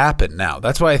shit happen now.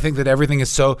 That's why I think that everything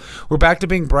is so... We're back to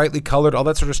being brightly colored, all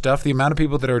that sort of stuff. The amount of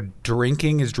people that are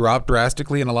drinking has dropped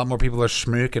drastically, and a lot more people are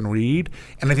smoking weed.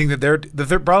 And I think that the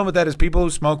third problem with that is people who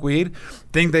smoke weed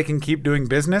think they can keep doing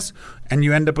business, and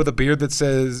you end up with a beer that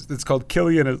says... It's called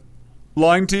Killian is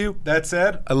Lying to You. That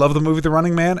said, I love the movie The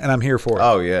Running Man, and I'm here for it.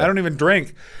 Oh, yeah. I don't even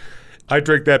drink. I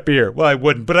drink that beer. Well, I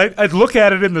wouldn't, but I'd look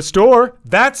at it in the store.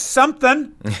 That's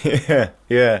something.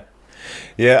 Yeah.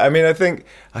 Yeah, I mean, I can't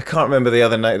remember the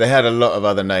other name. They had a lot of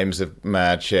other names of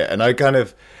mad shit. And I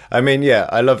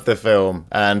loved the film.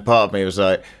 And part of me was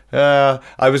like, I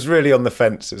was really on the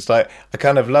fence. It's like, I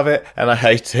kind of love it and I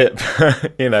hate it.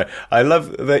 You know, I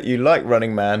love that you like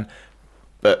Running Man,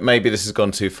 but maybe this has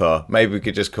gone too far. Maybe we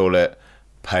could just call it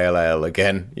Pale Ale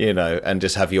again, you know, and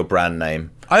just have your brand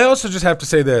name. I also just have to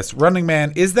say this. Running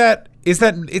Man, is that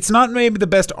it's not maybe the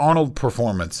best Arnold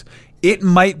performance. It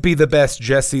might be the best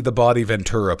Jesse the Body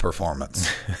Ventura performance.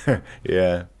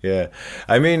 Yeah.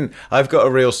 I mean, I've got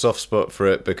a real soft spot for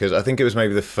it because I think it was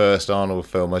maybe the first Arnold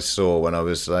film I saw when I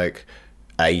was like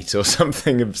 8 or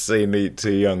something, obscenely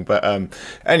too young. But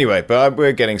anyway,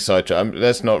 we're getting sidetracked.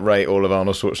 Let's not rate all of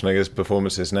Arnold Schwarzenegger's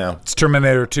performances now. It's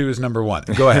Terminator 2 is number 1.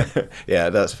 Go ahead. Yeah,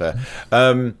 that's fair.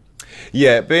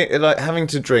 Yeah, like having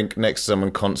to drink next to someone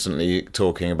constantly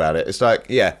talking about it. It's like,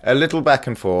 yeah, a little back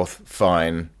and forth,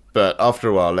 fine. But after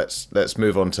a while, let's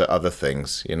move on to other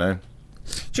things, you know?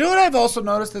 Do you know what I've also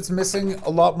noticed that's missing a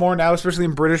lot more now, especially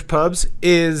in British pubs,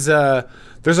 is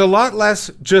there's a lot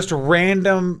less just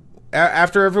random,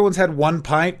 after everyone's had one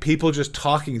pint, people just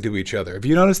talking to each other. Have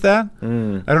you noticed that? I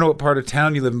don't know what part of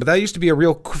town you live in, but that used to be a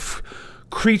real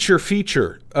creature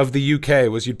feature of the UK,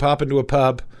 was you'd pop into a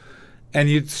pub, and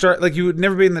you'd start, like, you would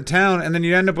never be in the town, and then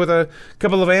you'd end up with a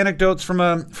couple of anecdotes from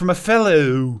a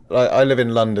fellow. I live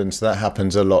in London, so that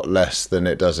happens a lot less than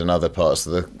it does in other parts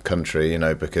of the country, you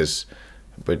know, because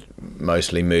we're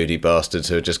mostly moody bastards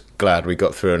who are just glad we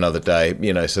got through another day,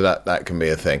 you know, so that can be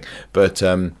a thing. But,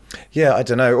 yeah, I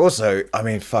don't know. Also, I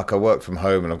mean, fuck, I work from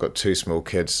home and I've got 2 small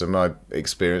kids, so my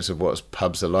experience of what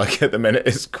pubs are like at the minute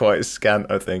is quite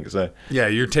scant, I think. So yeah,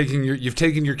 you've taken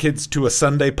your kids to a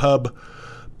Sunday pub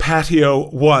patio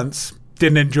once,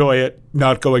 didn't enjoy it,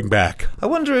 not going back. I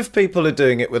wonder if people are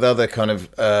doing it with other kind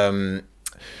of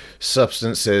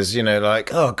substances, you know,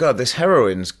 like, oh god, this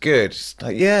heroin's good. It's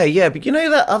like, yeah, but you know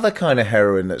that other kind of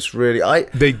heroin that's really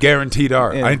they guaranteed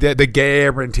are. Yeah. They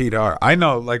guaranteed are. I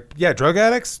know, like, yeah, drug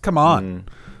addicts, come on.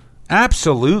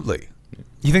 Absolutely.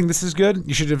 You think this is good?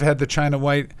 You should have had the China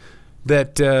White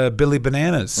that Billy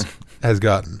Bananas has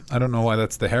gotten. I don't know why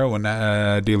that's the heroin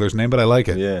dealer's name, but I like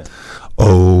it. Yeah.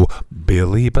 Oh,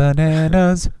 Billy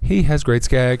Bananas, he has great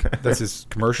skag. That's his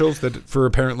commercials that for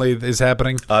apparently is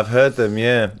happening. I've heard them,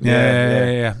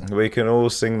 yeah. We can all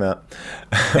sing that.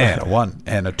 And a 1,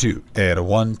 and a 2, and a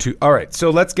 1, 2. All right, so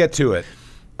let's get to it.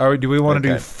 All right, do we want to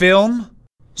do film,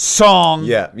 song?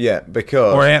 Yeah,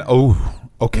 because...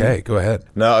 Okay, go ahead.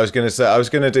 No, I was going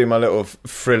to do my little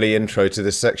frilly intro to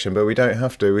this section, but we don't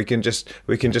have to. We can just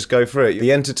go through it.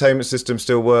 The entertainment system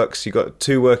still works. You've got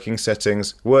 2 working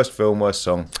settings: worst film, worst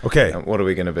song. Okay. And what are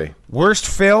we going to be? Worst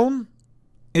film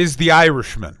is The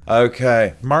Irishman.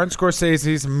 Okay. Martin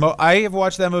Scorsese's. I have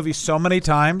watched that movie so many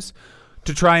times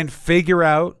to try and figure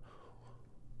out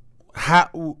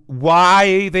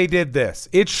why they did this.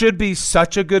 It should be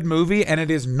such a good movie, and it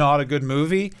is not a good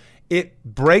movie. It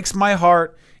breaks my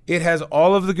heart. It has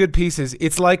all of the good pieces.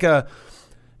 It's like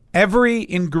every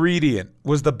ingredient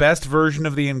was the best version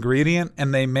of the ingredient,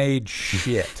 and they made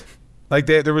shit. Like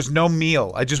there was no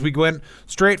meal. We went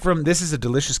straight from this is a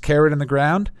delicious carrot in the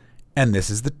ground, and this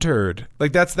is the turd.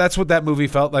 Like that's what that movie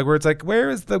felt like. Where it's like, where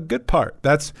is the good part?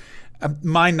 That's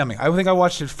mind-numbing. I think I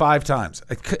watched it 5 times.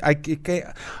 I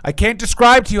can't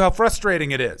describe to you how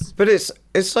frustrating it is. But it's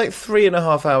like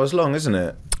 3.5 hours long, isn't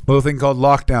it? A little thing called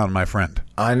Lockdown, my friend.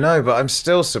 I know, but I'm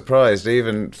still surprised,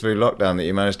 even through lockdown, that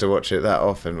you managed to watch it that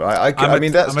often. I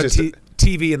mean, that's I'm just a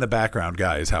TV in the background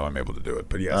guy is how I'm able to do it.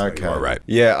 But yes, Okay. you are right.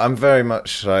 Yeah, I'm very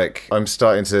much like, I'm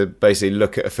starting to basically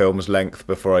look at a film's length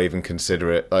before I even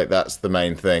consider it. Like, that's the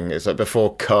main thing. It's like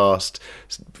before cast,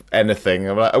 anything.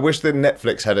 I'm like, I wish that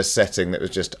Netflix had a setting that was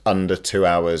just under 2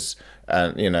 hours.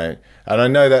 And, you know, and I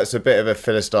know that's a bit of a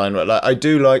Philistine, but like, I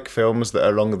do like films that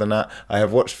are longer than that. I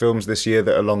have watched films this year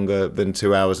that are longer than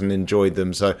 2 hours and enjoyed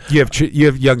them. So You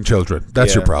have young children.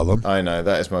 That's your problem. I know,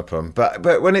 that is my problem.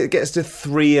 But when it gets to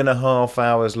 3.5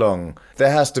 hours long,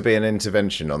 there has to be an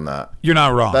intervention on that. You're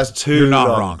not wrong. That's too You're not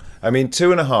long. wrong. I mean,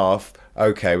 2.5.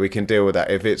 Okay, we can deal with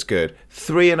that if it's good.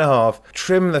 3.5.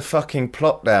 Trim the fucking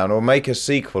plot down, or make a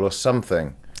sequel or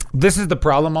something. This is the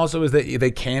problem also, is that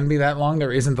they can be that long.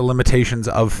 There isn't the limitations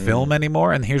of film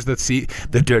anymore. And here's the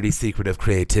dirty secret of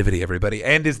creativity, everybody.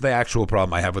 And is the actual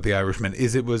problem I have with The Irishman,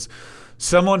 is it was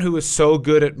someone who was so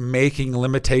good at making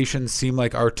limitations seem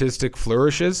like artistic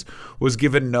flourishes was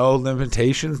given no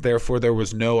limitations, therefore there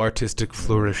was no artistic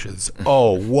flourishes.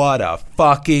 Oh, what a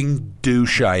fucking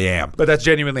douche I am. But that's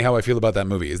genuinely how I feel about that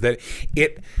movie, is that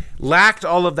it lacked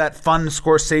all of that fun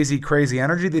Scorsese crazy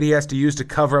energy that he has to use to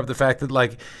cover up the fact that,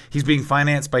 like, he's being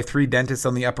financed by 3 dentists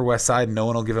on the Upper West Side and no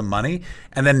one will give him money.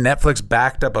 And then Netflix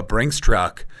backed up a Brinks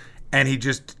truck and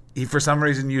he for some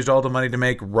reason used all the money to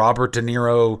make Robert De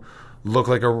Niro look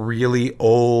like a really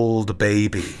old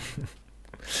baby.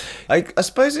 I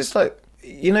suppose it's like,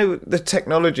 you know, the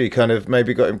technology kind of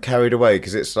maybe got him carried away,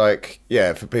 because it's like,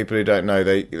 yeah, for people who don't know,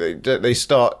 they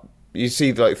start, you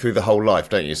see, like, through the whole life,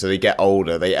 don't you? So they get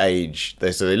older, they age,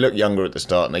 so they look younger at the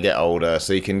start and they get older,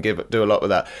 so you can do a lot with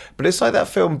that. But it's like that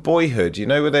film Boyhood, you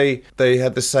know, where they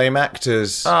had the same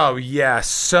actors. Oh yeah,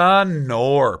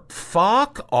 Sonor.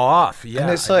 Fuck off. Yeah,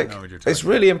 And it's I like, know what you're talking it's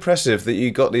really impressive that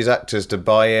you got these actors to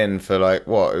buy in for like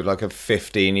a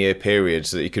 15-year period,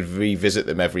 so that you could revisit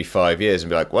them every 5 years and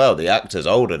be like, well, the actor's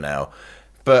older now.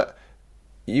 But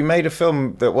you made a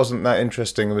film that wasn't that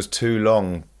interesting and was too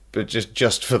long, but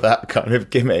just for that kind of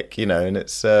gimmick, you know. And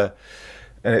it's and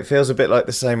it feels a bit like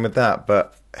the same with that.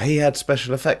 But he had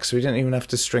special effects, so he didn't even have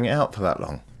to string it out for that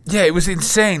long. Yeah, it was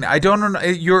insane. I don't know.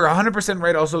 You're 100%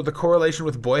 right. Also, the correlation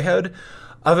with Boyhood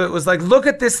of it was like, look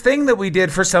at this thing that we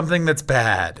did for something that's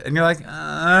bad. And you're like,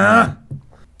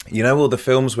 You know, all the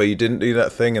films where you didn't do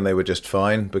that thing and they were just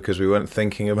fine because we weren't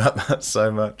thinking about that so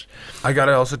much. I got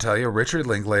to also tell you, Richard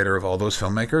Linklater, of all those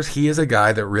filmmakers, he is a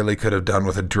guy that really could have done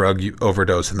with a drug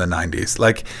overdose in the 90s.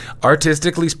 Like,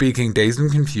 artistically speaking, Dazed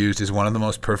and Confused is one of the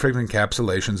most perfect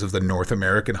encapsulations of the North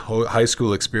American high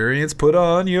school experience. Put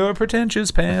on your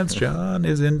pretentious pants, John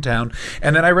is in town.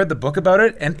 And then I read the book about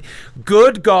it, and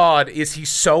good God, is he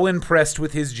so impressed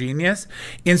with his genius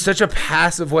in such a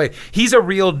passive way. He's a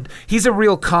real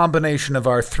combination of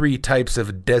our 3 types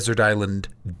of desert island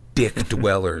dick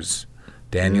dwellers.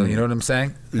 Daniel, you know what I'm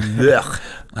saying? Ugh.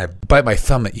 I bite my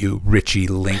thumb at you, Richie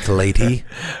Linklater.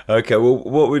 Okay, well,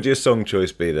 what would your song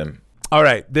choice be then? All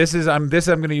right, I'm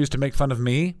going to use to make fun of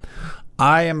me.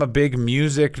 I am a big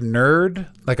music nerd.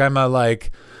 Like, I'm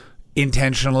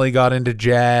intentionally got into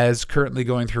jazz, currently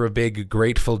going through a big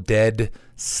Grateful Dead /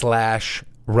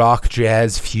 rock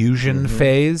jazz fusion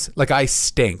phase. Like, I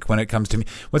stink when it comes to me.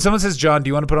 When someone says, John, do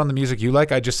you want to put on the music you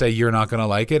like? I just say, you're not going to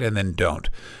like it, and then don't.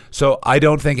 So I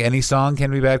don't think any song can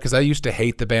be bad, because I used to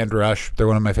hate the band Rush. They're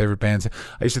one of my favorite bands.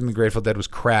 I used to think the Grateful Dead was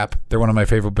crap. They're one of my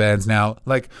favorite bands now.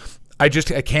 Like, I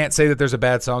can't say that there's a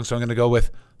bad song, so I'm going to go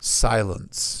with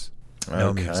Silence.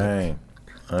 No music.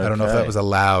 I don't know if that was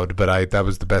allowed, but that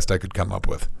was the best I could come up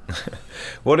with.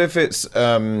 What if it's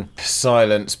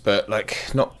silence, but like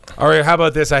not... All right, how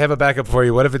about this? I have a backup for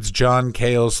you. What if it's John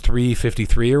Cale's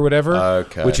 3:53 or whatever?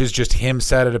 Okay. Which is just him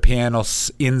sat at a piano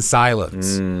in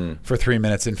silence for 3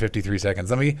 minutes and 53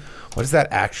 seconds. What is that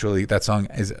actually, that song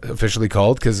is officially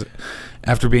called? Because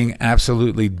after being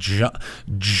absolutely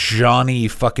Johnny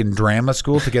fucking drama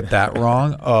school to get that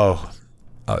wrong, oh,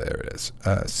 there it is.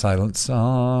 Silent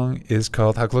song is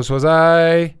called, how close was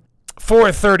I?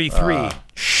 4:33.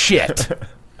 Shit.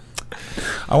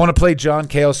 I want to play John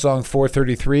Cale's song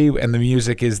 4:33, and the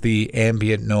music is the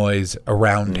ambient noise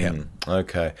around him.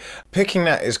 Okay. Picking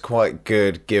that is quite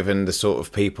good given the sort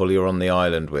of people you're on the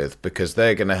island with, because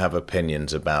they're going to have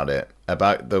opinions about it,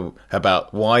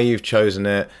 about why you've chosen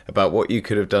it, about what you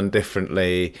could have done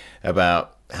differently,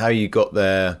 about how you got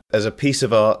there. As a piece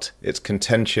of art, it's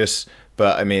contentious,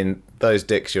 but I mean, those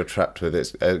dicks you're trapped with,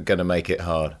 it's going to make it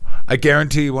hard. I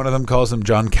guarantee one of them calls him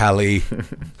John Cali.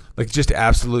 Like, just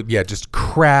absolute, just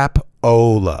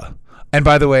crap-ola. And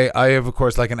by the way, I have, of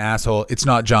course, like an asshole, it's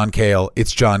not John Cale,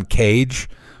 it's John Cage.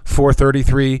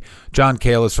 433. John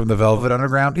Cale is from the Velvet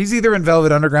Underground. He's either in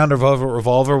Velvet Underground or Velvet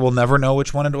Revolver. We'll never know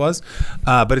which one it was.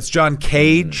 But it's John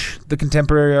Cage, the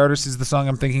contemporary artist, is the song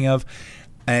I'm thinking of.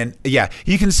 And yeah,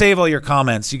 you can save all your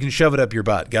comments. You can shove it up your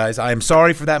butt, guys. I am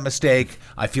sorry for that mistake.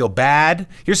 I feel bad.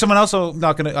 Here's someone else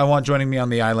I want joining me on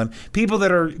the island. People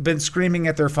that are been screaming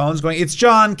at their phones going, it's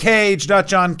John Cage, not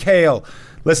John Cale.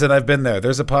 Listen, I've been there.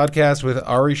 There's a podcast with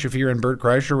Ari Shaffir and Bert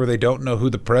Kreischer where they don't know who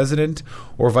the president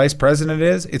or vice president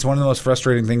is. It's one of the most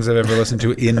frustrating things I've ever listened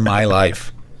to in my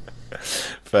life.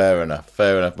 Fair enough.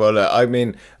 Well, I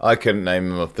mean, I couldn't name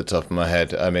them off the top of my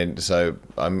head. I mean, so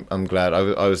I'm glad.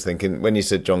 I was thinking when you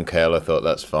said John Cale, I thought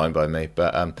that's fine by me.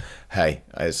 But hey,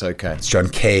 it's okay. It's John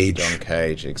Cage. John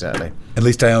Cage, exactly. At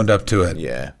least I owned up to it.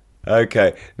 Yeah.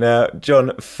 Okay. Now,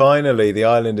 John, finally, the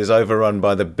island is overrun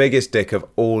by the biggest dick of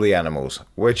all the animals.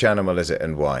 Which animal is it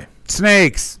and why?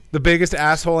 Snakes. The biggest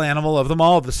asshole animal of them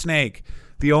all, the snake.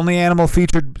 The only animal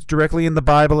featured directly in the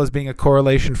Bible as being a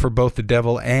correlation for both the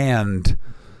devil and...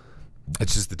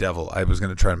 It's just the devil. I was going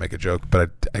to try to make a joke,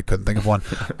 but I couldn't think of one.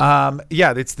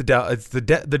 Yeah, it's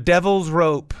the devil's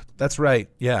rope. That's right.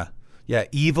 Yeah.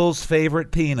 Evil's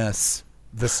favorite penis,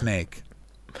 the snake.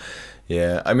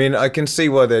 Yeah, I mean, I can see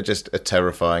why they're just a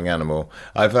terrifying animal.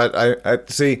 I've had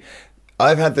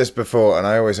this before, and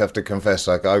I always have to confess,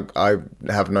 like, I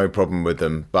have no problem with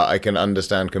them, but I can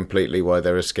understand completely why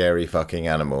they're a scary fucking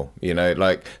animal. You know,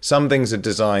 like, some things are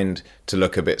designed to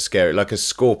look a bit scary. Like a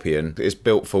scorpion is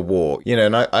built for war, you know,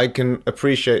 and I can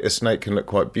appreciate a snake can look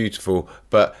quite beautiful,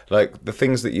 but, like, the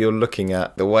things that you're looking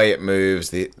at, the way it moves,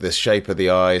 the shape of the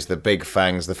eyes, the big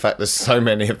fangs, the fact that so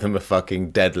many of them are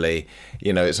fucking deadly,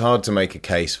 you know, it's hard to make a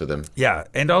case for them. Yeah,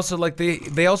 and also, like,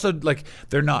 they also, like,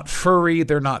 they're not furry,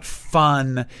 they're not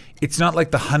fun. It's not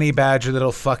like the honey badger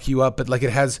that'll fuck you up, but, like,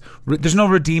 there's no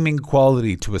redeeming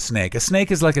quality to a snake. A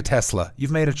snake is like a Tesla.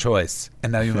 You've made a choice,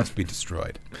 and now you must be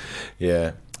destroyed.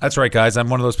 Yeah. That's right, guys. I'm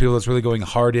one of those people that's really going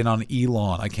hard in on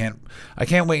Elon. I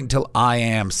can't wait until I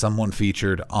am someone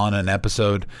featured on an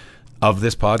episode of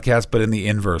this podcast, but in the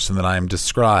inverse, and that I am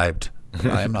described.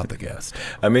 I am not the guest.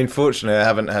 I mean, fortunately, I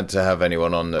haven't had to have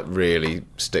anyone on that really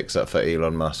sticks up for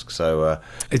Elon Musk. So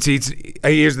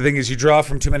here's the thing: is you draw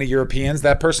from too many Europeans.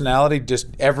 That personality, just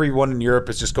everyone in Europe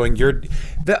is just going.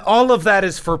 All of that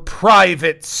is for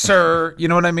private, sir. You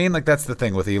know what I mean? Like, that's the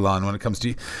thing with Elon when it comes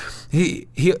to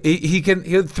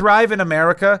he'll thrive in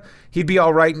America. He'd be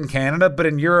all right in Canada, but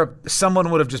in Europe,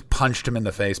 someone would have just punched him in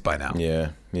the face by now.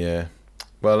 Yeah.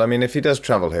 Well, I mean, if he does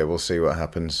travel here, we'll see what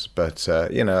happens. But,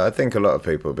 you know, I think a lot of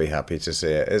people will be happy to see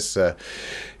it. It's, I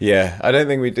don't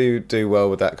think we do well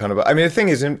with that kind of... I mean, the thing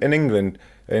is, in England,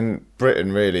 in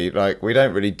Britain, really, like, we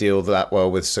don't really deal that well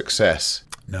with success.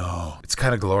 No, it's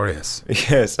kind of glorious.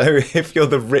 Yeah, so if you're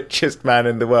the richest man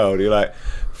in the world, you're like,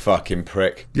 fucking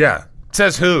prick. Yeah.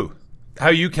 Says who? How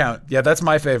you count? Yeah, that's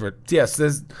my favorite. Yes,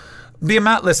 there's... The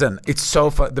amount, listen, it's so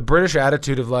fun. The British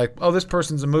attitude of like, oh, this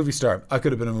person's a movie star. I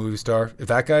could have been a movie star. If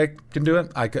that guy can do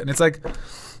it, I could. And it's like,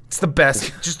 it's the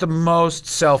best, just the most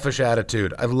selfish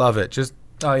attitude. I love it. Just,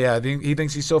 oh yeah, he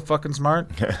thinks he's so fucking smart.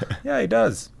 Yeah, he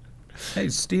does. Hey,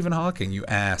 Stephen Hawking, you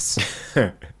ass.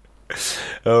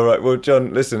 All right. Well,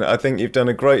 John, listen, I think you've done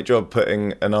a great job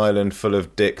putting an island full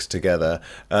of dicks together.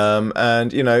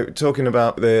 And, you know, talking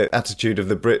about the attitude of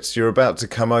the Brits, you're about to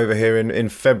come over here in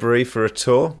February for a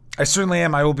tour. I certainly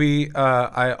am. I will be.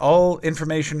 All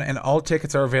information and all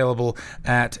tickets are available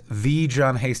at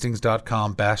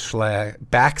thejohnhastings.com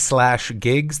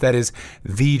 /gigs. That is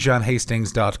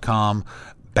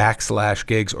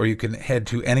thejohnhastings.com/gigs, or you can head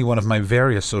to any one of my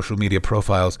various social media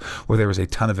profiles where there is a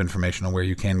ton of information on where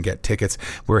you can get tickets.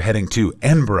 We're heading to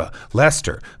Edinburgh,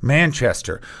 Leicester,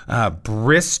 Manchester,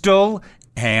 Bristol,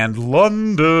 and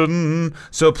London.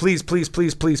 So please, come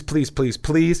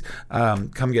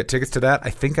get tickets to that. I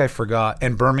think I forgot.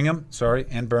 And Birmingham.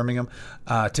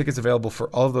 Tickets available for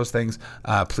all of those things.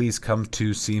 Please come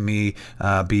to see me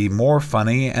be more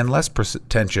funny and less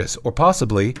pretentious, or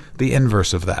possibly the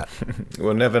inverse of that.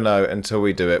 We'll never know until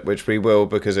we do it, which we will,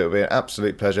 because it will be an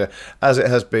absolute pleasure, as it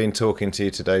has been talking to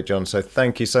you today, John. So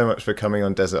thank you so much for coming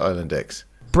on Desert Island Dicks.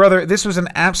 Brother, this was an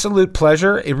absolute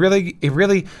pleasure. It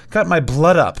really got my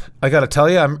blood up. I got to tell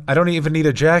you, I don't even need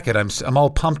a jacket. I'm all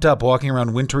pumped up walking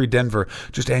around wintry Denver,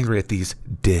 just angry at these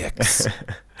dicks.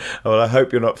 Well, I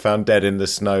hope you're not found dead in the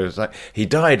snow. It's like, he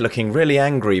died looking really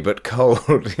angry but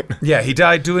cold. Yeah, he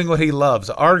died doing what he loves,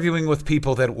 arguing with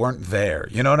people that weren't there.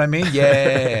 You know what I mean?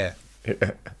 Yeah.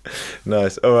 Yeah.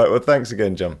 Nice. All right. Well, thanks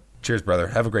again, John. Cheers, brother.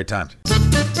 Have a great time.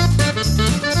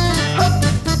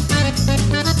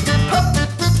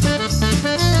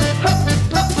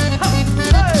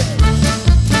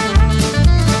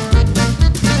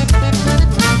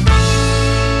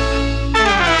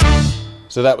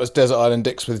 So that was Desert Island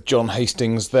Dicks with John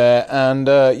Hastings there, and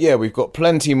we've got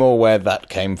plenty more where that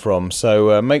came from.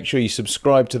 So make sure you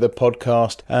subscribe to the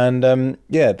podcast, and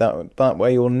that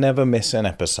way you'll never miss an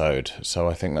episode. So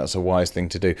I think that's a wise thing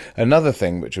to do. Another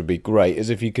thing which would be great is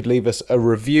if you could leave us a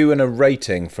review and a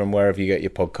rating from wherever you get your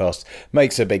podcasts.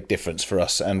 Makes a big difference for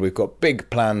us, and we've got big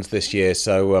plans this year.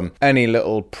 So any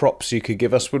little props you could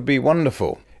give us would be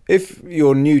wonderful. If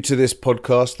you're new to this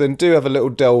podcast, then do have a little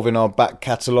delve in our back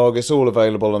catalogue. It's all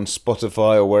available on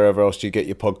Spotify or wherever else you get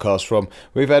your podcasts from.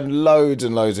 We've had loads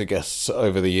and loads of guests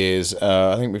over the years.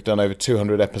 I think we've done over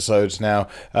 200 episodes now.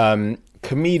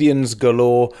 Comedians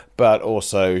galore, but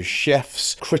also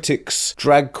chefs, critics,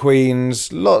 drag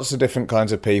queens, lots of different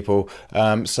kinds of people.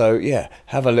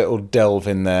 Have a little delve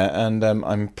in there, and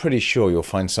I'm pretty sure you'll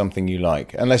find something you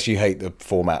like. Unless you hate the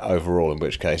format overall, in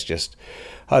which case just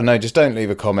don't leave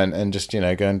a comment and just, go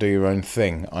and do your own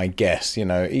thing, I guess.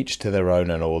 Each to their own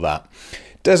and all that.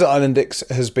 Desert Island Dicks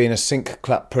has been a Sync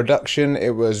Clap production.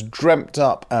 It was dreamt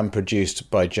up and produced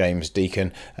by James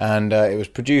Deacon, and it was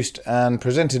produced and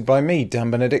presented by me, Dan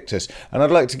Benedictus. And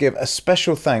I'd like to give a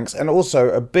special thanks and also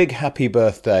a big happy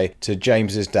birthday to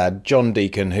James's dad, John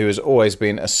Deacon, who has always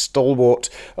been a stalwart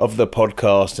of the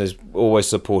podcast, has always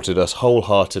supported us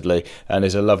wholeheartedly, and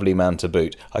is a lovely man to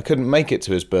boot. I couldn't make it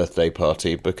to his birthday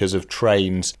party because of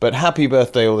trains, but happy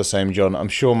birthday all the same, John. I'm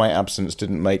sure my absence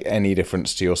didn't make any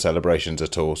difference to your celebrations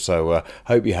at all. So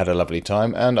hope you had a lovely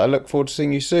time, and I look forward to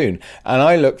seeing you soon. And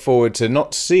I look forward to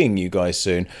not seeing you guys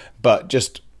soon, but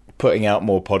just putting out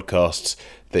more podcasts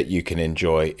that you can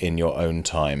enjoy in your own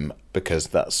time, because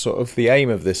that's sort of the aim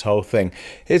of this whole thing.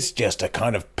 It's just a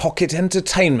kind of pocket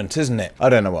entertainment, isn't it? I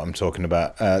don't know what I'm talking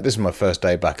about. This is my first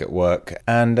day back at work,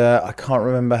 and I can't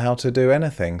remember how to do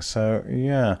anything. So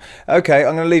yeah. Okay,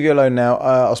 I'm going to leave you alone now.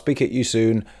 I'll speak at you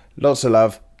soon. Lots of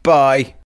love. Bye.